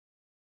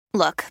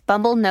Look,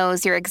 Bumble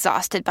knows you're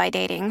exhausted by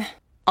dating.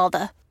 All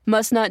the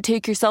must not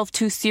take yourself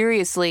too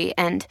seriously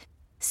and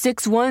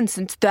 6'1"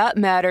 since that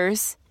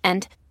matters.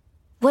 And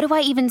what do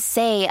I even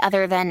say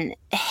other than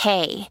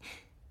hey?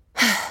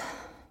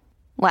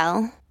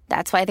 Well,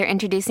 that's why they're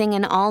introducing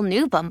an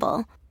all-new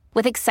Bumble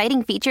with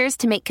exciting features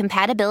to make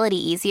compatibility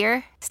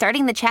easier,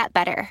 starting the chat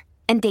better,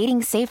 and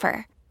dating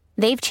safer.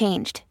 They've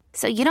changed,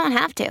 so you don't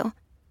have to.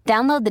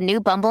 Download the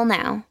new Bumble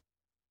now.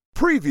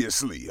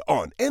 Previously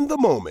on In the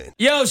Moment.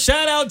 Yo,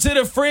 shout out to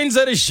the friends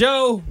of the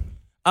show.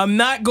 I'm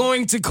not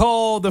going to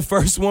call the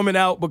first woman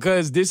out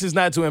because this is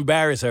not to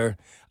embarrass her.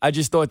 I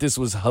just thought this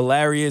was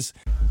hilarious.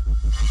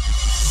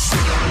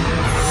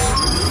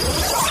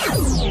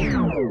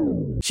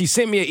 She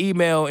sent me an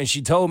email and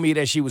she told me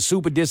that she was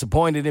super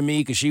disappointed in me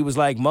because she was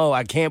like, Mo,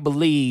 I can't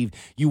believe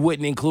you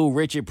wouldn't include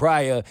Richard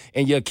Pryor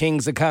in your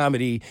Kings of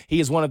Comedy. He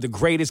is one of the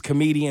greatest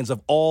comedians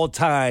of all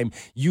time.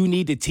 You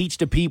need to teach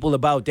the people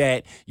about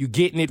that. You're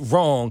getting it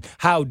wrong.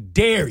 How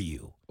dare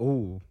you?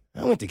 Ooh.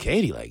 I went to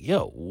Katie like,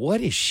 yo,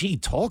 what is she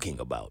talking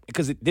about?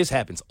 Because this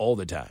happens all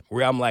the time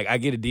where I'm like, I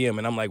get a DM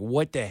and I'm like,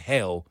 what the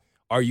hell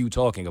are you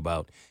talking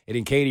about? And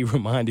then Katie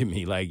reminded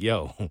me like,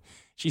 yo,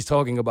 she's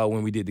talking about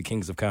when we did the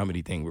Kings of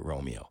Comedy thing with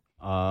Romeo.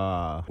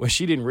 What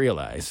she didn't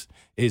realize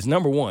is,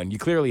 number one, you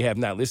clearly have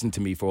not listened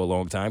to me for a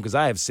long time because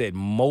I have said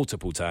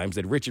multiple times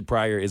that Richard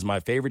Pryor is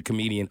my favorite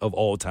comedian of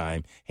all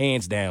time,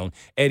 hands down.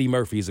 Eddie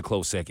Murphy is a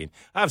close second.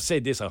 I've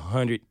said this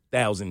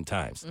 100,000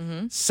 times.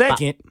 Mm-hmm.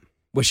 Second,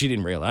 what she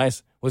didn't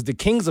realize was the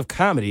Kings of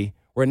Comedy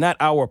were not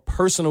our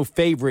personal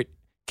favorite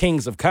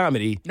Kings of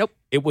Comedy. Nope.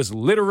 It was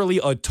literally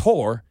a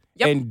tour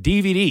and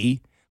DVD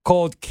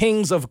called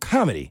Kings of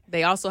Comedy.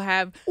 They also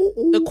have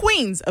the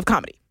Queens of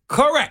Comedy.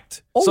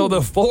 Correct. So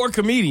the four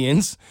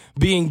comedians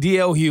being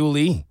D.L.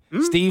 Hewley,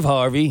 Steve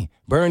Harvey,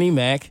 Bernie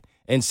Mac,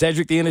 and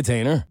Cedric the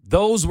Entertainer,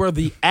 those were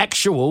the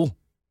actual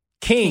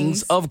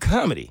kings of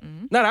comedy.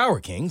 Not our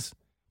kings.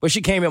 But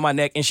she came at my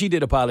neck and she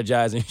did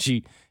apologize and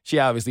she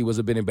obviously was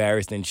a bit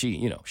embarrassed and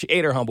she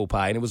ate her humble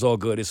pie and it was all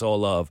good. It's all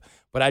love.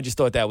 But I just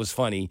thought that was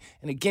funny.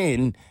 And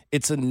again,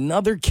 it's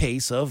another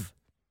case of,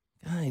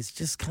 guys,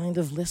 just kind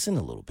of listen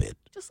a little bit.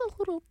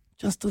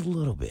 Just a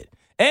little bit.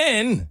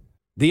 And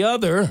the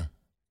other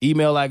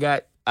email I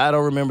got, I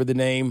don't remember the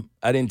name.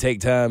 I didn't take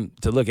time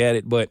to look at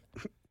it, but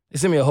they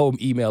sent me a whole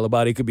email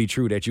about it could be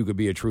true that you could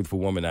be a truthful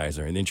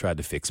womanizer and then tried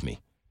to fix me.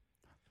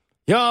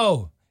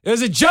 Yo, it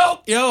was a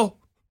joke, yo.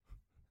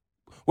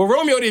 Well,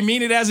 Romeo didn't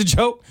mean it as a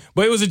joke,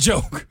 but it was a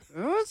joke.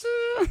 Was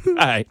it? All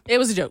right. It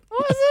was a joke.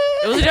 Was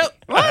it? It was a joke.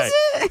 Was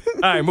it?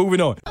 All right,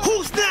 moving on.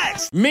 Who's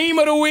next? Meme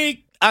of the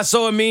week. I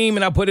saw a meme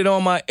and I put it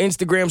on my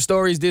Instagram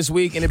stories this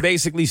week, and it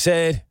basically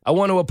said, I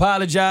want to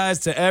apologize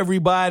to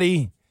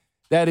everybody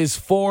that is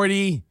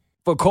 40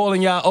 for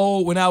calling y'all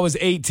old when I was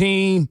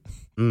 18.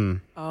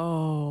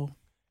 Oh.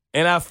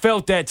 And I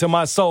felt that to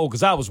my soul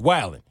because I was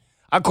wilding.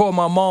 I called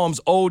my mom's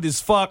old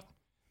as fuck.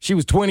 She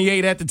was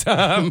 28 at the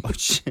time. Oh,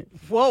 shit.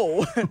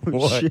 Whoa.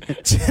 What?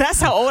 That's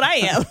how old I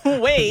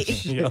am.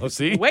 Wait. Yo,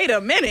 see? Wait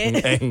a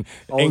minute.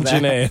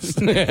 Ancient ass.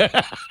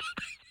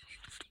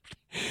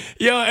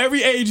 Yo,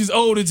 every age is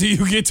old until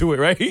you get to it,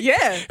 right?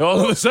 Yeah. All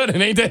of a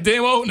sudden, ain't that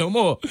damn old no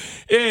more.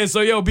 Yeah,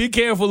 so, yo, be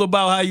careful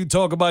about how you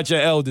talk about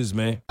your elders,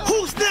 man.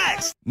 Who's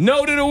next?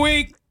 Note of the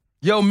week.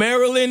 Yo,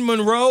 Marilyn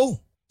Monroe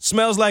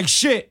smells like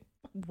shit.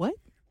 What?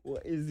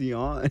 What is he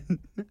on?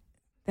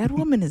 That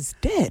woman is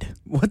dead.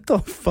 What the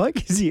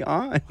fuck is he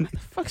on? The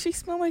fuck she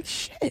smell like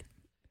shit?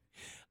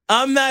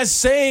 I'm not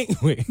saying...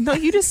 Wait. No,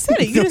 you just said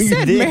it. You No, just you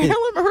said didn't.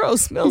 Marilyn Monroe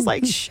smells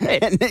like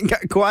shit. And then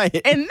got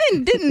quiet. And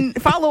then didn't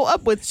follow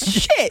up with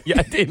shit.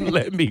 Y'all didn't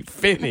let me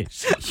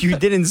finish. You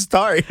didn't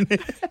start.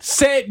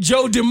 Said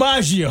Joe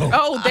DiMaggio.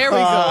 Oh, there we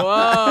go.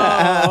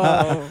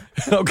 Oh.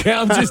 Okay,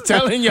 I'm just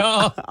telling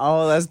y'all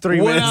Oh, that's 3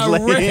 what minutes I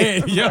later.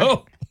 read,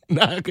 yo.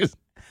 Nah, because...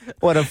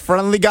 What a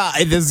friendly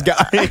guy, this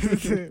guy.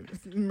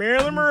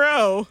 Marilyn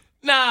Monroe.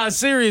 Nah,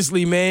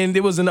 seriously, man.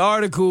 There was an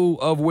article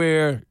of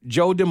where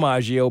Joe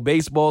DiMaggio,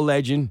 baseball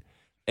legend,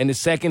 and his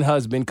second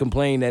husband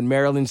complained that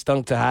Marilyn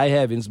stunk to high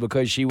heavens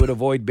because she would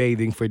avoid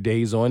bathing for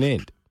days on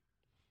end.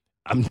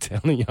 I'm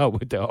telling y'all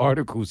what the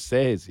article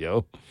says,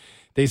 yo.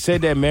 They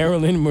said that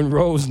Marilyn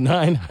Monroe's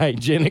 9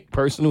 hygienic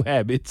personal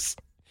habits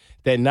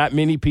that not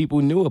many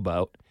people knew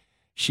about.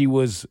 She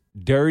was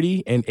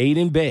dirty and ate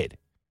in bed.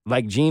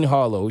 Like Jean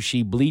Harlow,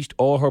 she bleached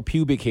all her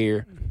pubic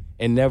hair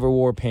and never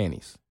wore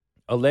panties.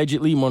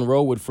 Allegedly,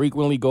 Monroe would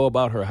frequently go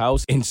about her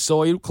house in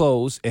soiled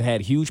clothes and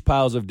had huge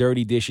piles of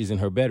dirty dishes in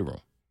her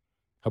bedroom.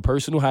 Her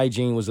personal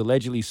hygiene was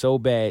allegedly so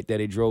bad that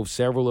it drove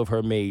several of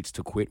her maids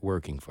to quit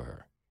working for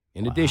her.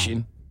 In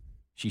addition,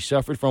 she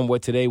suffered from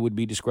what today would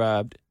be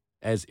described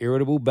as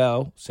irritable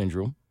bowel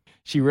syndrome.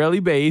 She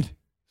rarely bathed,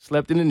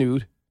 slept in the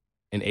nude,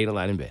 and ate a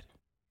lot in bed.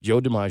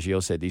 Joe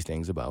DiMaggio said these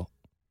things about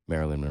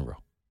Marilyn Monroe.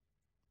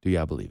 Do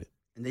y'all believe it?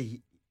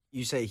 And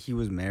you say he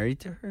was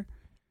married to her?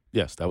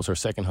 Yes, that was her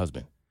second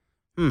husband.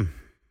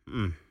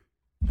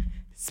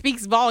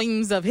 Speaks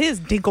volumes of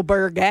his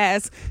Dinkelberg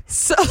ass.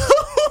 So,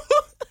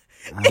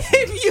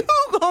 if you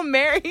gonna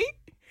marry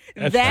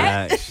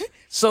That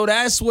So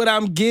that's what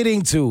I'm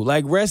getting to.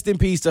 Like, rest in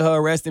peace to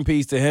her, rest in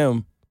peace to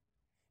him.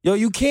 Yo,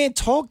 you can't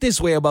talk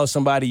this way about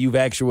somebody you've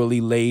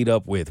actually laid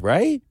up with,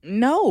 right?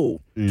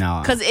 no, No.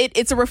 because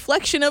it's a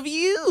reflection of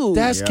you.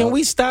 Can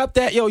we stop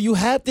that? Yo, you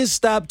have to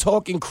stop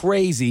talking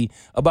crazy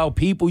about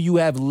people you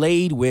have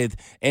laid with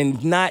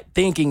and not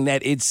thinking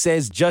that it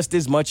says just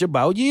as much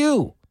about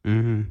you.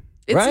 Mm-hmm.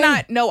 It's right?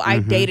 not, no, I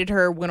dated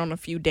her, went on a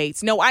few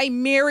dates. No, I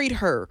married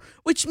her,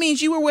 which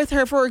means you were with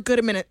her for a good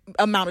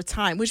amount of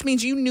time, which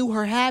means you knew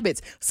her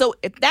habits. So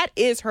if that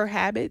is her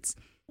habits,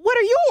 what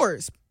are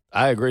yours?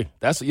 I agree.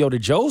 The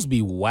Joes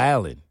be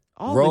wildin'.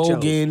 All the Joes.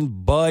 Rogan,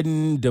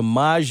 Budden,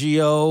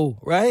 DiMaggio,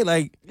 right?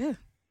 Like, Yeah.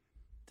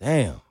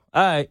 damn.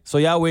 All right, so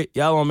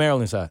y'all on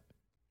Maryland's side.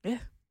 Yeah.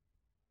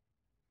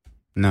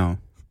 No.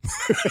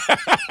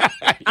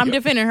 I'm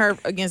defending her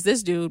against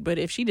this dude, but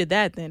if she did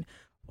that, then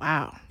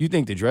wow. You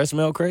think the dress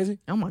smell crazy?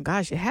 Oh my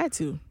gosh, it had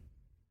to.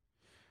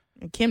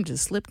 And Kim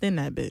just slipped in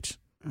that bitch.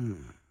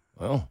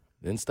 Well,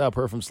 didn't stop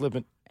her from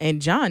slipping.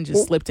 And John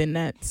just slipped in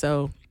that.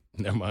 So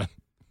Never mind.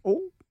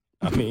 Oh.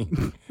 I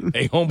mean,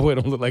 hey, homeboy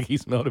don't look like he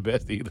smelled the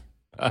best either.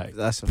 All right.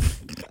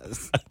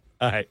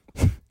 All right.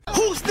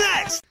 Who's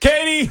next?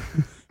 Katie,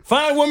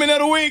 fine woman of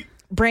the week.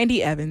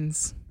 Brandy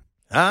Evans.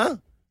 Huh?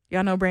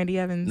 Y'all know Brandy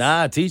Evans?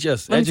 Nah, teach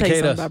us. Let me tell you Educate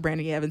something us. about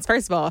Brandy Evans.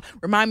 First of all,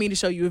 remind me to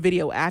show you a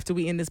video after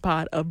we end this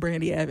pod of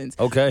Brandy Evans.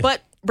 Okay.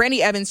 But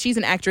Brandy Evans, she's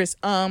an actress.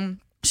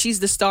 She's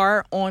the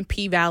star on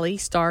P-Valley.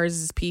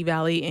 Stars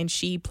P-Valley, and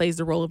she plays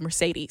the role of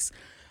Mercedes.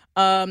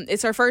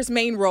 It's her first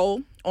main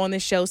role on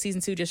this show. Season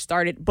 2 just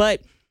started,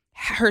 but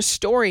her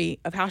story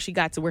of how she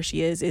got to where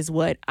she is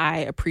what I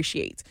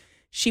appreciate.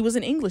 She was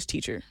an English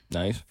teacher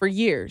Nice. for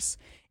years,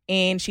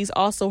 and she's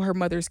also her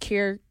mother's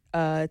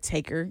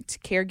caretaker.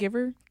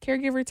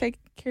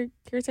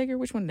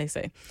 Which one did they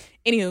say?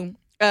 Anywho,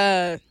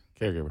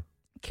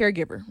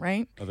 caregiver,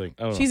 right? I think.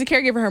 I don't She's a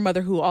caregiver. Her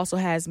mother, who also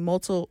has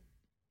multiple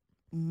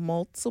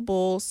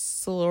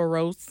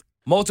sclerosis.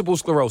 Multiple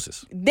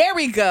sclerosis. There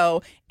we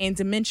go, and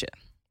dementia.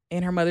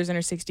 And her mother's in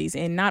her 60s.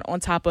 And not on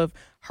top of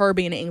her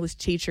being an English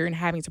teacher and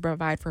having to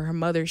provide for her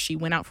mother, she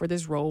went out for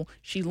this role.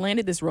 She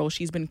landed this role.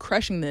 She's been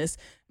crushing this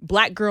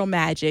black girl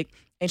magic,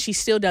 and she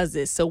still does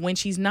this. So when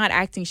she's not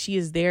acting, she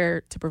is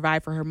there to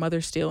provide for her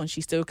mother still, and she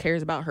still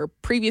cares about her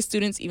previous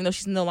students, even though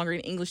she's no longer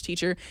an English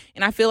teacher.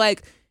 And I feel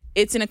like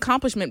it's an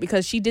accomplishment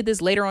because she did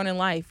this later on in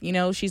life. You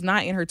know, she's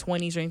not in her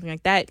 20s or anything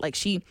like that. Like,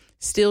 she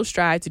still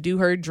strived to do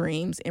her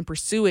dreams and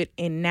pursue it,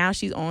 and now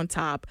she's on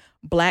top.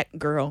 Black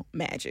girl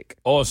magic.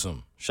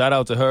 Awesome. Shout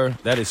out to her.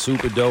 That is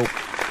super dope.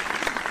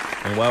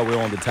 And while we're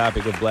on the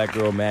topic of Black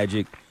Girl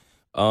Magic,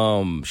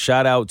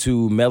 shout out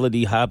to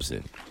Melody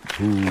Hobson,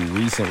 who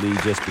recently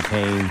just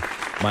became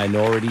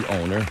minority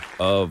owner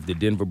of the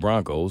Denver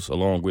Broncos,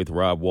 along with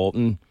Rob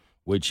Walton,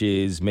 which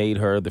has made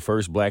her the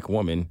first black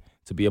woman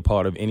to be a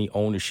part of any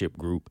ownership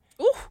group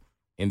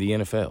in the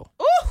NFL.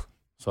 Ooh,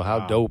 So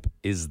how dope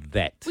is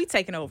that? we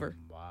taking over.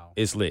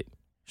 It's lit.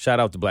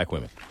 Shout out to black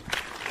women.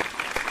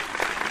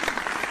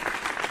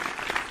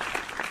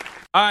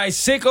 All right,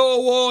 Sicko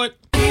Award.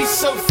 He's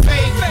so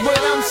fake, but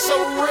I'm so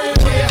real.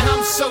 Yeah,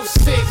 I'm so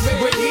sick,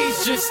 but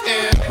he's just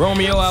ill.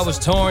 Romeo, I was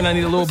torn. I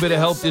need a little bit of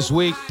help this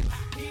week.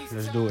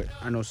 Let's do it.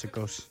 I know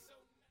sickos.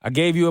 I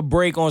gave you a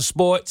break on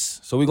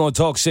sports, so we're going to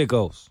talk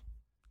sickos.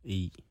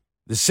 Eat.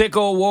 The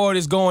Sicko Award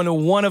is going to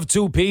one of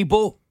two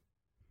people.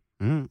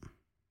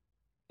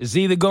 It's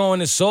either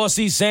going to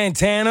Saucy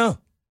Santana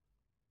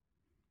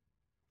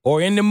or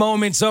In the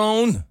Moment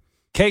Zone,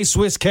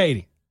 K-Swiss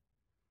Katie.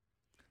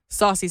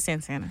 Saucy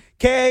Santana.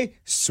 K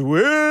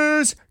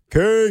Swiss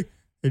K.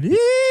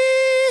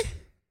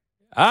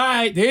 All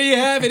right, there you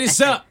have it.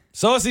 It's up.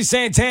 Saucy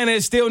Santana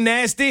is still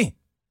nasty,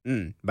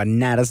 But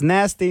not as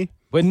nasty.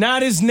 but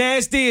not as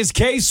nasty as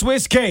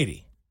K-Swiss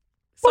Katie.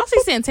 Saucy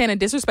Santana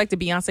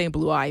disrespected Beyonce and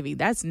Blue Ivy.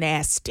 That's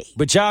nasty.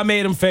 But y'all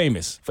made him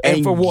famous.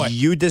 And for what?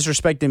 You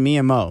disrespected me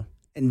and Mo.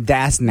 And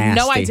that's nasty.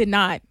 No, I did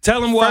not.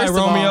 Tell him why, First of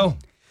all, Romeo.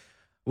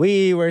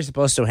 We were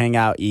supposed to hang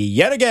out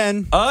yet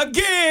again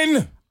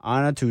Again.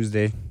 on a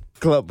Tuesday.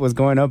 Club was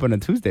going up on a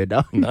Tuesday,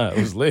 dog. Nah, it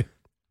was lit.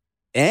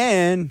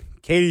 And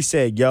Katie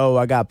said, yo,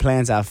 I got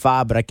plans at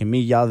 5, but I can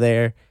meet y'all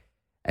there.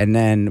 And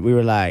then we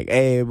were like,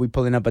 hey, we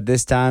pulling up at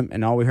this time.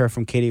 And all we heard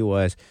from Katie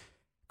was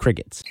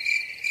crickets.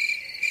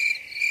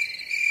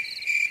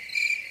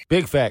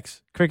 Big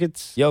facts.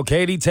 Crickets. Yo,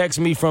 Katie texted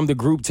me from the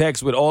group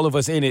text with all of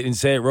us in it and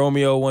said,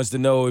 Romeo wants to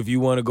know if you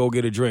want to go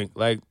get a drink.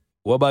 Like,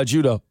 what about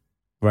you, though?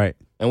 Right.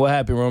 And what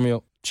happened,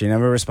 Romeo? She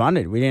never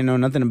responded. We didn't know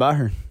nothing about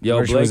her. Yo,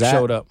 Where she Blake was at.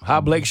 showed up.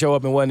 How Blake show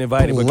up and wasn't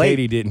invited, but Blake.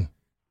 Katie didn't?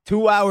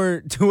 2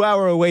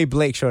 hour away,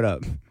 Blake showed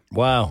up.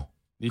 Wow.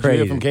 Did you Crazy.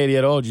 hear from Katie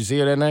at all? Did you see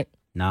her that night?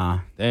 Nah.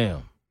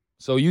 Damn.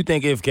 So you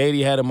think if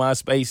Katie had a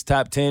MySpace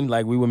top 10,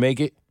 like we would make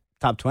it?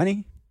 Top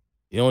 20?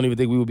 You don't even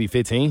think we would be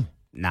 15?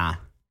 Nah.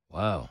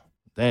 Wow.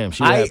 Damn.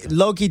 She I have-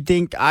 low-key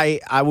think I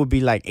would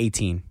be like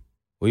 18.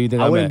 What do you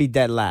think I I'm wouldn't at? be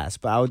dead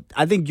last, but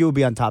I think you would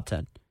be on top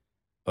 10.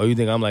 Oh, you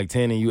think I'm like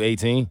 10 and you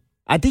 18?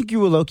 I think you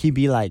would low-key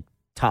be like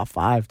top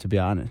 5, to be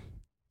honest.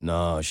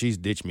 No, she's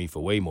ditched me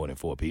for way more than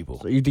 4 people.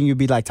 So you think you'd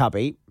be like top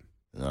 8?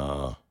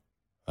 No,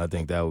 I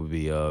think that would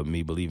be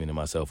me believing in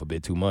myself a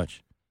bit too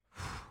much.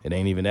 It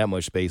ain't even that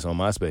much space on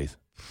my space.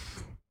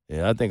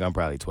 Yeah, I think I'm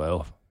probably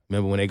 12.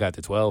 Remember when they got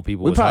to 12,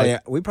 people We was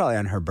probably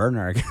on her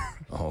burner account.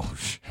 Oh,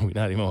 we're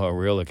not even on her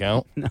real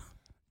account? No.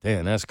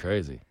 Damn, that's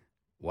crazy.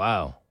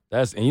 Wow.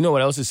 And you know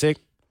what else is sick?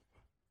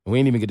 We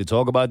ain't even get to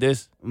talk about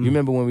this. You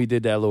remember when we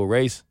did that little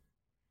race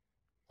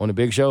on the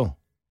Big Show?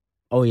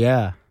 Oh,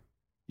 yeah.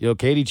 Yo,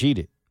 Katie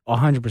cheated.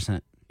 100%.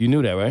 You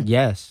knew that, right?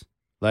 Yes.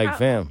 Like,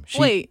 fam, she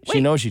wait.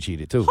 knows she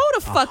cheated, too. Hold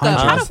the fuck up.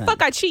 How the 100%.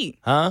 fuck I cheat?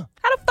 Huh?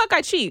 How the fuck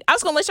I cheat? I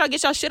was gonna let y'all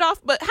get y'all shit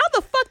off, but how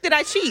the fuck did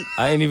I cheat?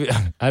 I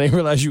didn't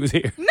realize you was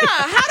here. Nah,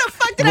 how the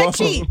fuck did I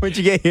cheat? When'd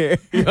you get here?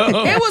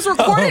 It was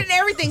recorded and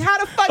everything. How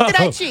the fuck did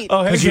I cheat? Oh,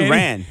 hey, Because you Katie.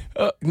 ran.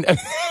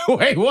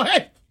 Wait,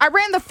 what? I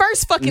ran the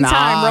first fucking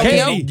time,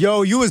 Romeo. Katie.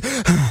 Yo, you was...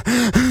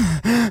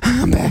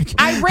 I'm back.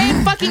 I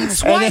ran fucking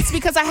twice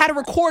because I had to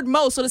record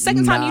Mo. So the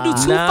second time you do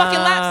two fucking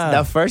laps.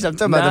 The first, I'm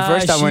talking about the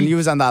first time when she- you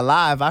was on that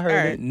live. I heard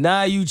Alright. it.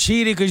 Nah, you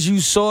cheated because you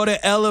saw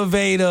the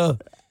elevator.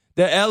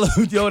 Nah,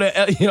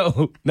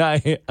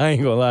 I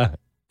ain't gonna lie.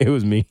 It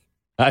was me.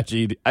 I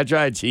cheated. I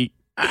tried to cheat,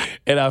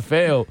 and I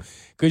failed.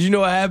 Because you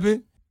know what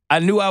happened? I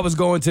knew I was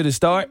going to the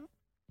start,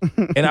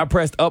 and I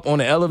pressed up on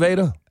the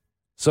elevator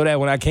so that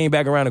when I came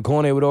back around the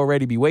corner, it would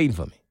already be waiting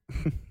for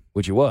me,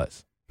 which it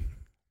was.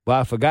 But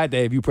I forgot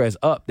that if you press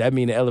up, that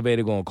means the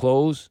elevator going to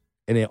close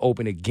and then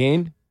open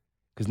again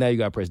because now you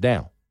got to press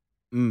down.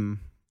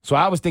 So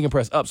I was thinking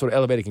press up so the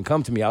elevator can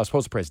come to me. I was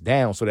supposed to press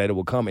down so that it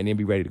would come and then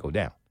be ready to go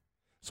down.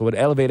 So the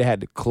elevator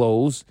had to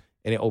close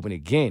and then open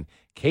again.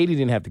 Katie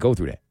didn't have to go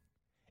through that.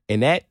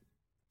 And that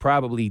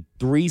probably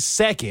 3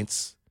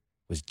 seconds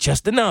was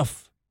just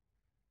enough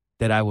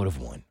that I would have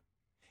won.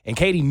 And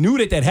Katie knew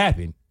that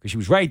happened because she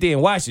was right there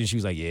and watching. She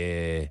was like,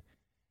 yeah,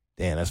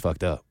 damn, that's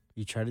fucked up.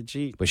 You tried to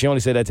cheat. But she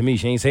only said that to me.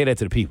 She ain't say that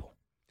to the people.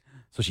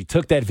 So she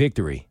took that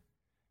victory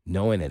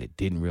knowing that it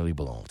didn't really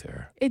belong to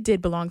her. It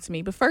did belong to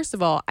me. But first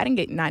of all, I didn't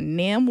get not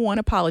damn one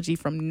apology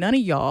from none of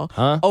y'all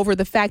Huh? over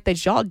the fact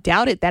that y'all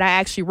doubted that I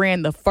actually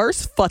ran the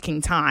first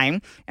fucking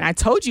time. And I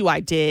told you I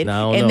did. No, I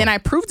don't and know. then I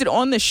proved it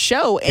on the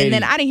show. Katie. And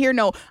then I didn't hear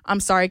no,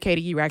 I'm sorry,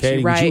 Katie, you were actually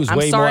Katie, but right. you was I'm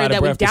way more sorry out of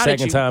that we breath the doubted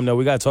second you. time. No,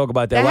 we got to talk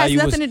about that. That why has you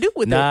nothing was, to do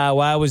with it. Nah,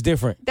 why it was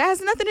different. That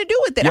has nothing to do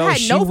with it. Yo, I had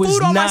she no was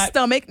food on my not-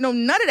 stomach. No,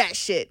 none of that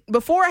shit.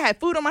 Before I had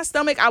food on my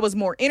stomach, I was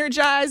more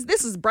energized.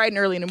 This is bright and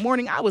early in the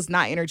morning. I was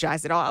not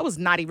energized at all. I was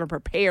not even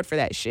prepared for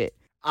that shit.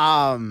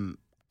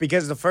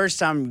 Because the first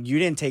time you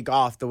didn't take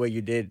off the way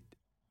you did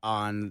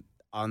on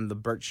the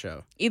Burt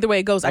show. Either way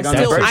it goes, Like I on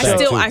the still Burt show,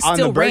 too. I on the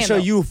still Burt ran. show,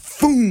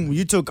 though.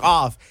 you took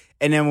off.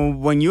 And then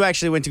when you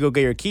actually went to go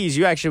get your keys,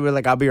 you actually were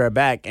like, I'll be right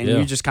back. And Yeah.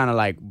 you just kind of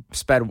like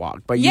sped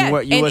walked. But Yeah,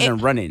 you and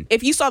wasn't running.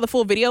 If you saw the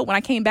full video, when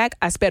I came back,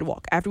 I sped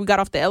walk. After we got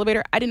off the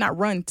elevator, I did not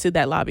run to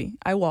that lobby.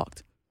 I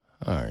walked.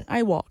 All right.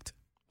 I walked.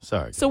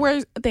 Sorry.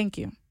 So thank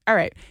you. All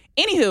right.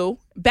 Anywho,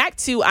 back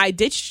to I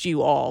ditched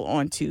you all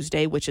on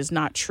Tuesday, which is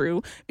not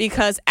true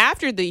because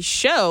after the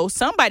show,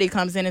 somebody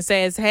comes in and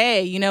says,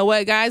 hey, you know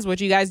what, guys, what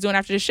you guys doing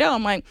after the show?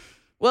 I'm like,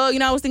 well,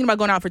 I was thinking about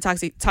going out for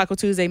Taco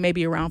Tuesday,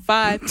 maybe around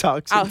 5.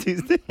 Toxic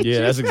Tuesday.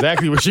 Yeah, that's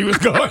exactly where she was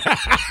going.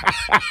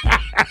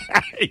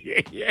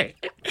 yeah.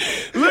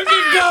 Look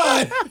at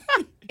God.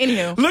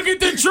 Anywho, Look at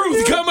the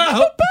truth come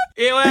out.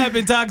 Yeah, what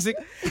happened, Toxic?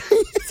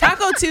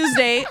 Taco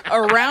Tuesday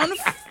around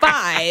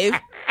 5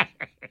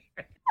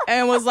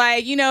 and was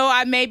like,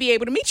 I may be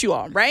able to meet you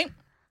all, right?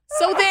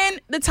 So then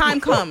the time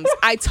comes.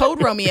 I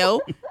told Romeo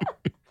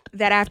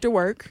that after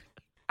work,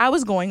 I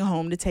was going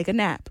home to take a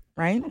nap,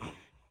 right?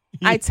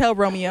 I tell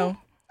Romeo,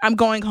 I'm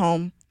going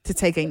home to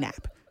take a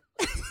nap.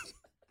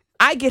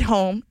 I get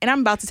home and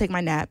I'm about to take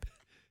my nap.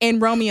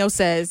 And Romeo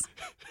says,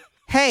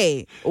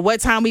 hey, what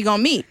time we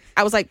gonna meet?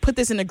 I was like, put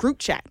this in a group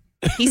chat.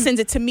 He sends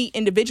it to me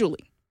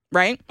individually,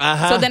 right?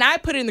 So then I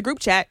put it in the group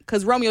chat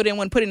because Romeo didn't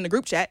want to put it in the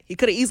group chat. He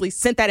could have easily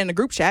sent that in the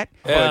group chat.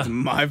 Oh, it's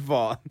my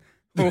fault.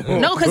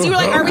 No, because you were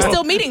like, are we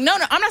still meeting? No,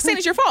 I'm not saying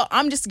it's your fault.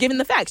 I'm just giving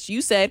the facts.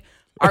 You said,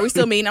 are we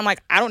still meeting? I'm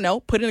like, I don't know.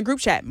 Put it in the group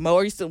chat. Mo,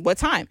 are you still, what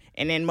time?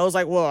 And then Mo's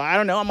like, well, I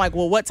don't know. I'm like,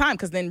 well, what time?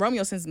 Because then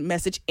Romeo sends a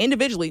message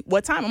individually,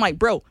 what time? I'm like,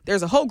 bro,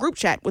 there's a whole group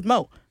chat with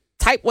Mo.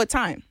 Type what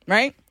time,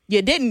 right?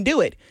 You didn't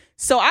do it.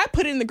 So I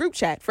put it in the group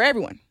chat for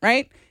everyone,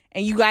 right?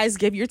 And you guys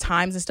give your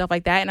times and stuff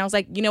like that. And I was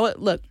like, you know what?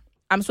 Look,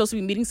 I'm supposed to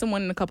be meeting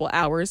someone in a couple of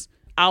hours.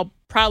 I'll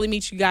probably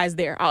meet you guys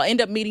there. I'll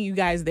end up meeting you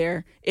guys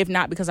there. If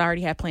not, because I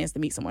already have plans to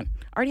meet someone.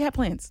 I already have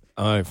plans.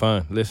 All right,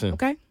 fine. Listen,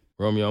 Okay?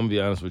 Romeo, I'm going to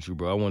be honest with you,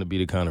 bro. I want to be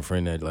the kind of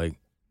friend that, like,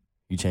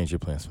 you change your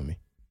plans for me.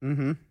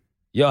 Mm-hmm.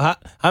 Yo,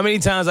 how many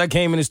times I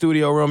came in the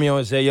studio, Romeo,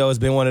 and said, yo, it's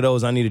been one of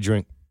those, I need a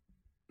drink.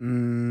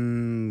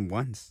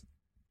 Once.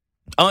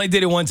 I only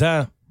did it one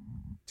time.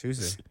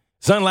 Tuesday.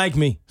 It's unlike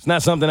me. It's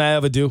not something I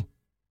ever do.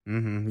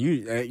 Mm-hmm.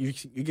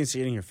 You can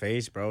see it in your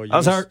face, bro. I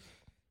was hurt.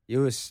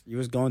 You was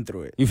going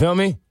through it. You feel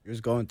me? You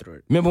was going through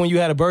it. Remember when you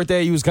had a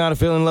birthday, you was kind of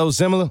feeling a little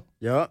similar?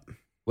 Yup.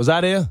 Was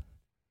I there?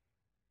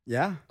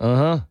 Yeah.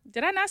 Uh-huh.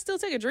 Did I not still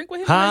take a drink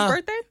with him Huh? for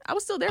his birthday? I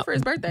was still there for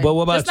his birthday. But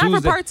what about it's not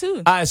Tuesday? for part 2.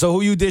 All right, so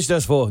who you ditched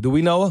us for? Do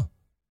we know her?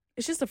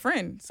 It's just a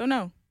friend. So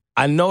no.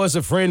 I know it's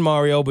a friend,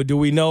 Mario, but do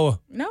we know her?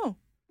 No.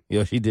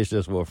 Yo, she dished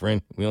us for a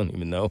friend. We don't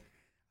even know.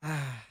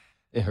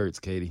 It hurts,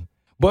 Katie.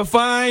 But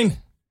fine.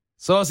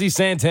 Saucy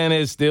Santana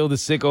is still the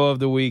sicko of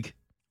the week.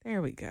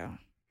 There we go.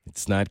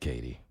 It's not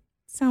Katie.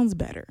 Sounds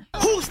better.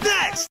 Who's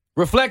next?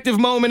 Reflective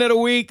moment of the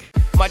week.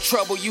 My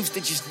trouble used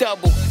to just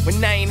double.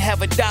 When I ain't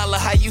have a dollar,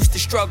 I used to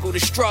struggle.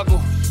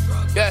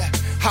 Yeah,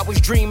 I was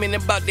dreaming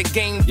about the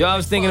game. Yo, I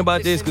was thinking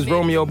about this because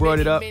Romeo brought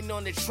it up.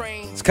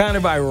 It's kind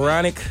of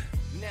ironic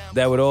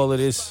that with all of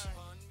this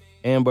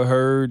Amber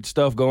Heard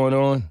stuff going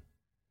on,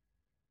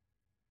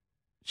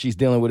 she's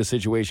dealing with a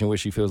situation where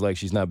she feels like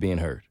she's not being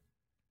heard.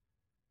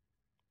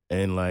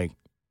 And like,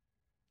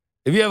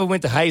 if you ever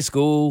went to high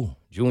school,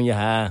 junior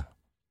high,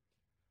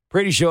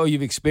 pretty sure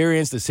you've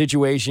experienced a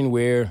situation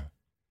where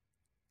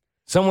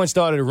someone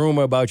started a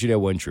rumor about you that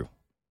wasn't true.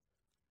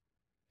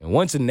 And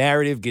once a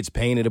narrative gets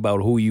painted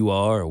about who you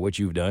are or what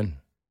you've done,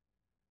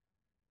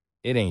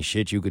 it ain't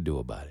shit you could do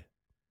about it.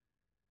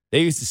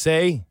 They used to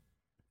say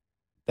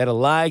that a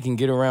lie can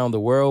get around the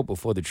world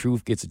before the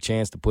truth gets a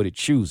chance to put its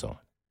shoes on.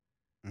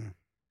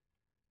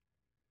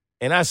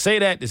 And I say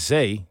that to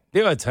say,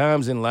 there are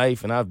times in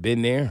life, and I've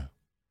been there,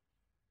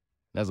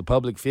 as a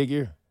public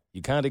figure,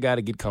 you kind of got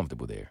to get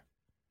comfortable there,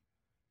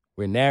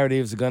 where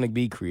narratives are going to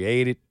be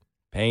created,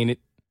 painted,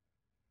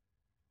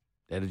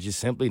 that are just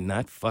simply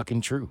not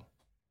fucking true.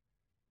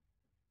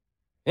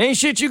 Ain't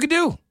shit you could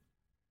do.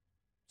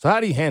 So how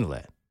do you handle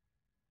that?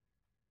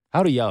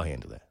 How do y'all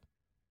handle that?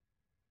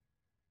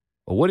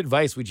 Or what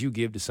advice would you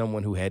give to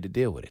someone who had to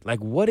deal with it? Like,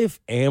 what if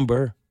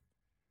Amber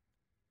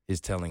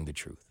is telling the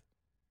truth?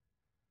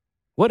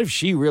 What if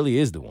she really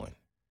is the one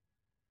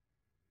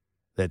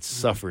that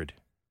suffered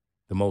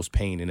the most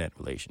pain in that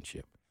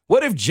relationship?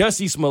 What if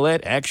Jussie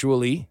Smollett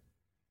actually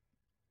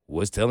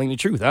was telling the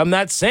truth? I'm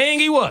not saying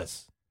he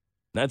was.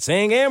 Not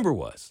saying Amber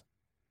was.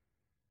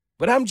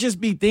 But I'm just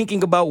be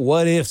thinking about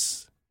what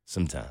ifs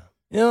sometime.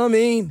 You know what I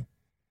mean?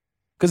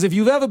 Because if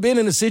you've ever been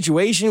in a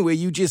situation where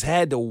you just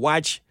had to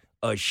watch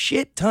a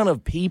shit ton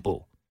of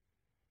people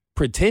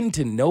pretend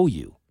to know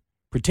you,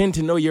 pretend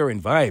to know your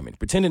environment,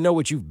 pretend to know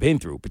what you've been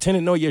through, pretend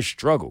to know your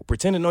struggle,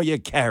 pretend to know your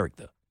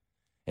character,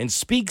 and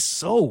speak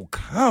so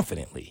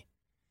confidently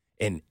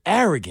and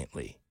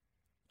arrogantly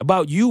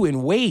about you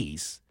in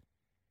ways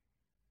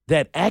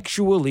that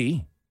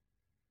actually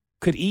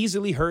could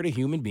easily hurt a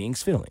human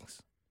being's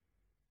feelings.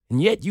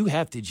 And yet you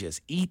have to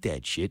just eat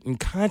that shit and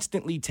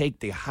constantly take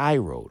the high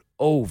road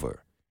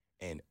over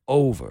and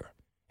over.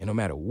 And no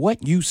matter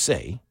what you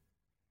say,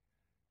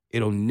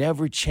 it'll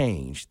never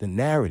change the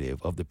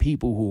narrative of the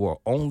people who are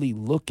only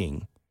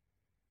looking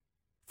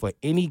for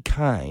any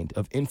kind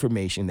of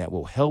information that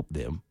will help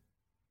them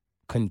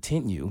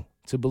continue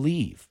to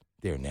believe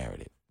their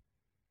narrative.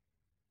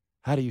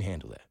 How do you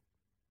handle that?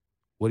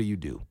 What do you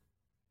do?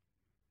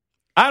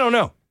 I don't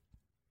know.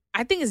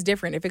 I think it's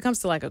different. If it comes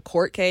to like a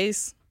court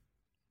case,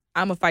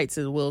 I'm going to fight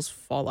till the wheels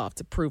fall off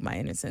to prove my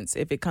innocence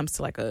if it comes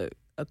to like a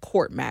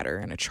court matter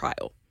and a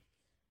trial.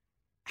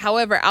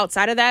 However,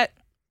 outside of that,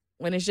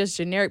 when it's just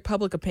generic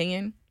public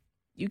opinion,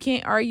 you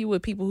can't argue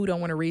with people who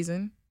don't want to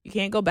reason. You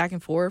can't go back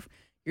and forth.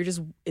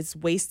 It's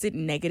wasted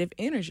negative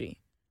energy.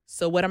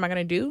 So what am I going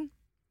to do?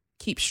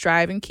 Keep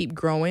striving, keep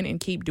growing, and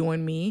keep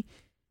doing me,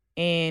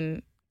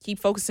 and keep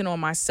focusing on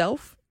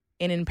myself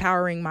and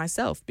empowering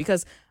myself,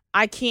 because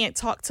I can't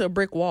talk to a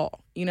brick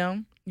wall, you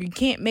know? You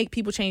can't make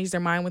people change their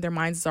mind when their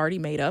minds is already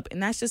made up,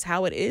 and that's just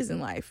how it is in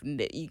life.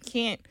 You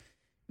can't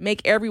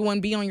make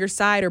everyone be on your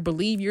side or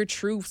believe your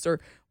truths or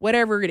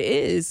whatever it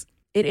is.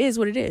 It is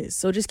what it is.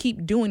 So just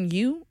keep doing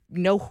you,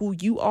 know who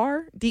you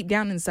are deep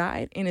down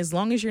inside, and as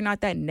long as you're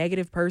not that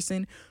negative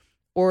person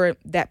or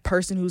that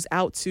person who's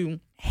out to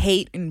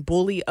hate and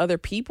bully other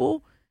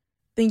people,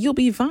 then you'll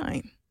be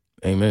fine.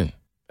 Amen.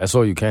 That's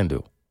all you can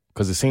do.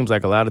 Because it seems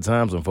like a lot of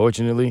times,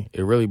 unfortunately,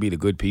 it really be the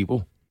good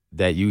people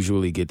that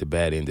usually get the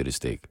bad end of the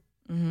stick.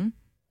 Mm-hmm.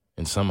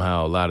 And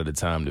somehow, a lot of the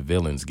time, the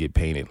villains get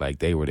painted like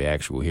they were the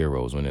actual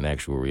heroes, when in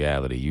actual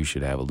reality, you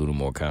should have a little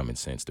more common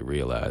sense to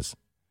realize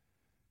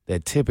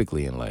that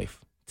typically in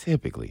life,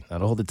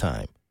 not all the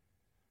time,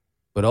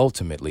 but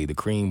ultimately, the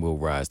cream will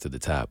rise to the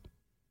top,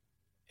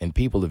 and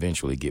people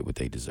eventually get what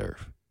they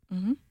deserve.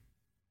 Mm-hmm.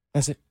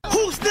 That's it.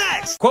 Who's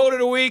next? Quote of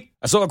the week.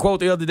 I saw a quote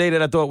the other day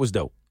that I thought was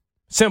dope.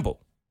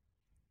 Simple.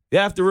 You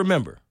have to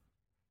remember,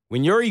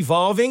 when you're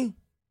evolving,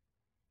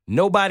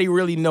 nobody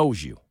really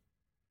knows you.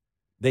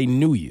 They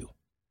knew you.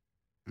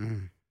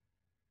 Mm.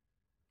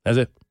 That's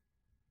it.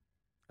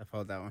 I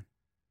felt that one.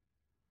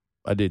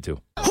 I did too.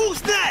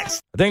 Who's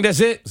next? I think that's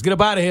it. Let's get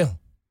up out of here.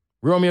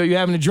 Romeo, you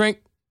having a drink?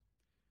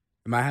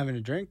 Am I having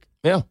a drink?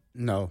 Yeah.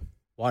 No.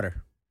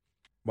 Water.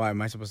 Why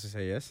am I supposed to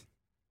say yes?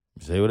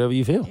 Say whatever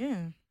you feel.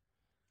 Yeah.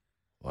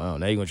 Wow,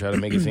 now you're going to try to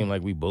make it seem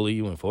like we bully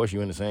you and force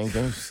you into saying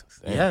things?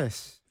 Damn.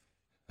 Yes.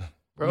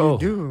 Bro, You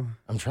do.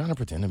 I'm trying to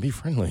pretend to be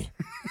friendly.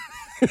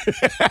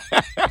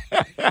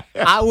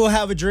 I will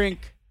have a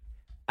drink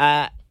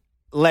at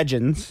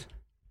Legends.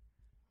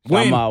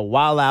 When? From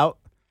Wild Out,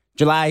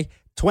 July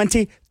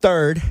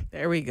 23rd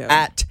There we go.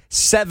 at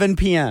 7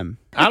 p.m.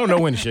 I don't know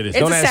when the shit is.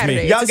 It's Don't a ask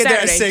Saturday. me. Y'all It's a get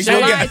there at Saturday. 6. We'll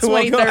July get-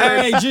 we'll go-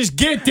 23rd. Hey, just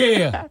get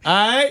there.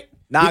 All right?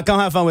 Nah, come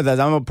have fun with us.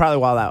 I'm gonna probably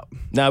wild out.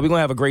 Nah, we're going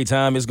to have a great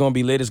time. It's going to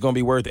be lit. It's going to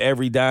be worth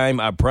every dime.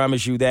 I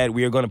promise you that.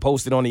 We are going to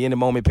post it on the In the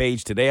Moment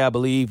page today, I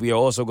believe. We are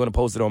also going to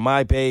post it on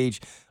my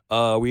page.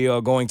 We are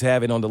going to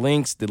have it on the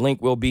links. The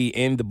link will be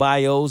in the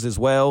bios as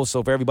well.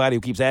 So for everybody who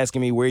keeps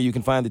asking me where you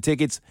can find the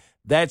tickets,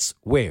 that's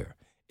where.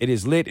 It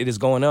is lit. It is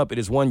going up. It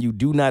is one you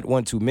do not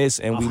want to miss.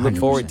 And we look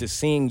forward to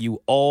seeing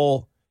you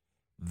all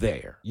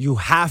there. You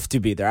have to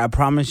be there. I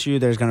promise you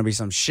there's going to be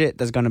some shit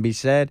that's going to be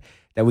said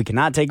that we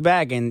cannot take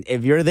back. And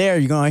if you're there,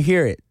 you're going to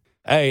hear it.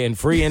 Hey, and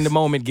free In the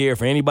Moment gear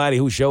for anybody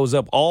who shows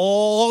up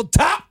all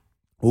top.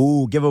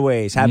 Ooh,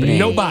 giveaways happening.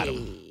 No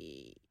bottom.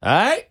 All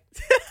right?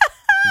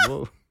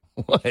 Whoa.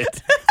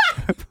 What?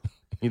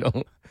 You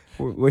know?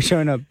 We're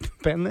showing up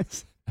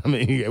penless. I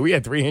mean, yeah, we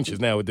had 3 inches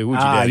now with the Hoochie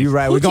Ah, Daddies. you're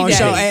right. We're going to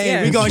show.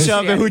 Hey, we're going to show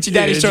up in Hoochie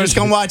Daddy shorts.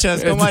 Come watch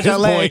us. Come watch our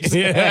legs.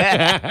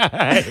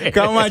 Yeah.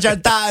 Come watch our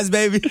thighs,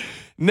 baby.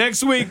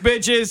 Next week,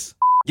 bitches.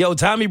 Yo,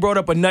 Tommy brought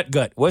up a nut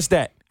gut. What's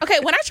that? Okay,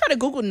 when I tried to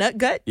Google nut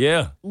gut,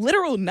 Yeah.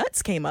 literal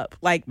nuts came up,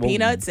 like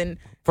peanuts and.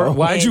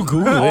 Why'd you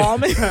Google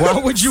it?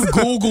 Why would you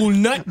Google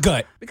nut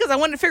gut? Because I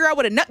wanted to figure out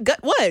what a nut gut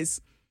was.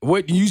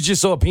 What, you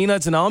just saw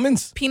peanuts and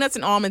almonds? Peanuts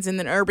and almonds, and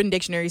then Urban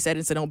Dictionary said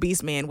it's an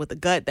obese man with a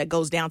gut that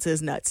goes down to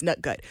his nuts, nut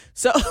gut.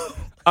 So,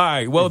 All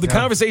right. Well, the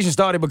conversation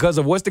started because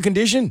of what's the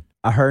condition?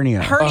 A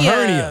hernia. A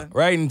hernia,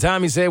 right? And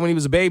Tommy said when he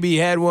was a baby, he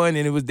had one,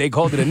 and they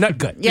called it a nut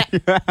gut. Yeah.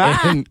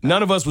 And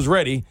none of us was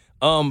ready.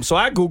 So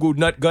I Googled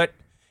nut gut,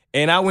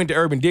 and I went to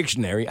Urban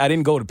Dictionary. I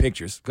didn't go to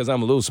pictures because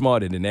I'm a little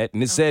smarter than that.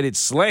 And it said it's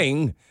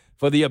slang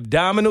for the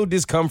abdominal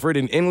discomfort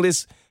and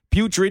endless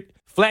putrid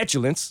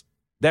flatulence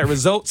that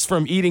results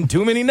from eating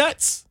too many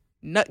nuts.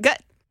 Nut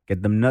gut.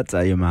 Get them nuts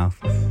out of your mouth.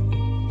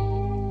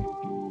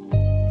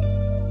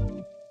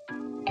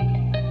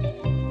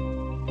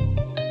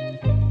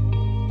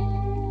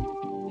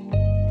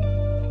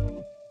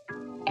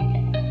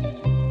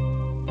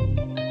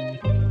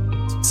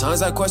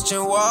 Sometimes I question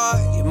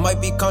why. It might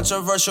be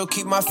controversial,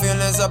 keep my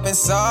feelings up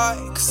inside.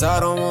 Cause I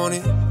don't want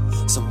it.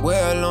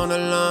 Somewhere along the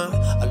line,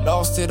 I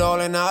lost it all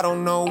and I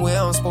don't know where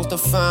I'm supposed to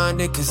find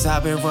it. Cause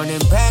I've been running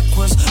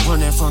backwards,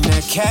 running from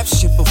that cap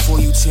shit. Before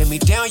you tear me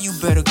down, you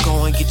better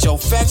go and get your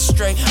facts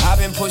straight. I've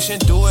been pushing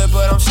through it,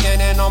 but I'm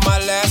standing on my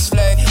last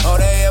leg. All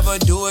they ever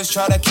do is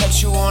try to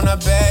catch you on a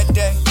bad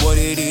day. What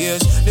it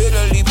is,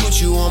 literally put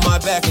you on my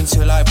back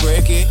until I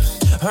break it.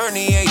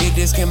 Herniated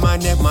disc in my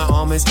neck, my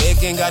arm is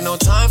aching. Got no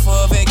time for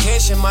a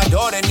vacation, my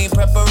daughter need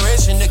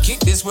preparation to kick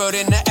this world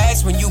in the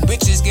ass when you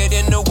bitches get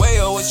in the way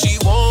of what she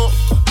want.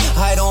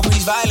 I don't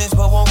preach violence,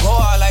 but won't go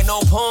out like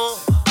no punk.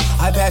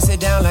 I pass it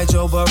down like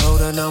Joe Burrow,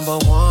 the number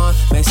one.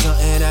 Make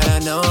something out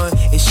of none.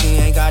 If she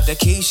ain't got the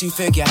key, she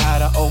figure how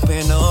to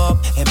open up.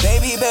 And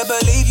baby, better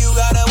believe you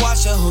gotta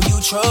watch her who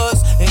you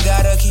trust. And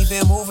gotta keep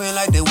it moving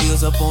like the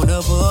wheels up on the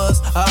bus.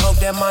 I hope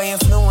that my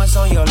influence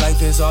on your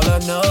life is all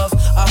enough.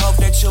 I hope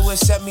that you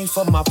accept me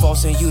for my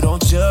faults and you don't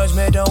judge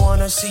me. Don't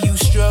wanna see you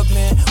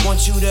struggling.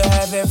 Want you to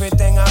have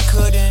everything I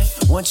couldn't.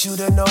 Want you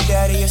to know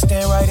daddy is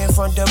stand right in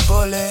front of the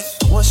bullet.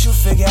 Once you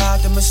figure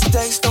out the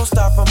mistakes, don't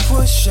stop from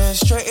pushing.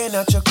 Straighten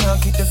out your crown,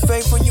 keep the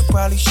faith when you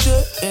probably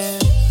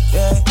shouldn't.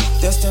 Yeah,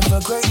 destined for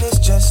greatness,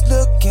 just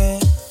look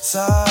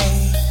inside.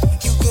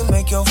 You can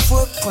make your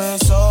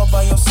footprints all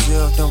by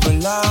yourself. Don't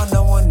rely on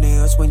no one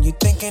else when you're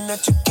thinking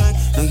that you can't.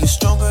 Know you're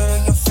stronger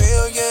than you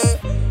feel,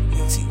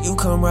 yeah. See, you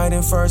come right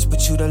in first,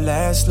 but you the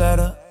last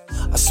letter.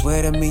 I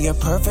swear to me you're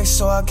perfect,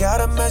 so I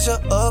gotta measure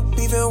up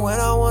even when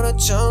I wanna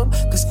jump.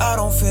 Cause I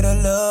don't feel the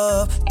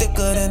love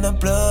thicker than the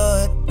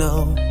blood,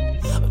 no.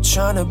 I'm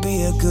trying to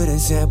be a good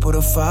example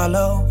to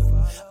follow.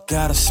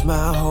 Gotta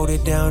smile, hold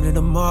it down to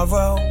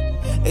tomorrow.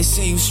 They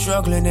see you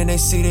struggling and they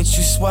see that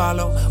you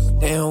swallow, but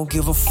they don't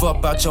give a fuck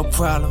about your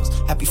problems.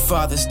 Happy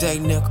Father's Day,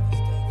 nigga.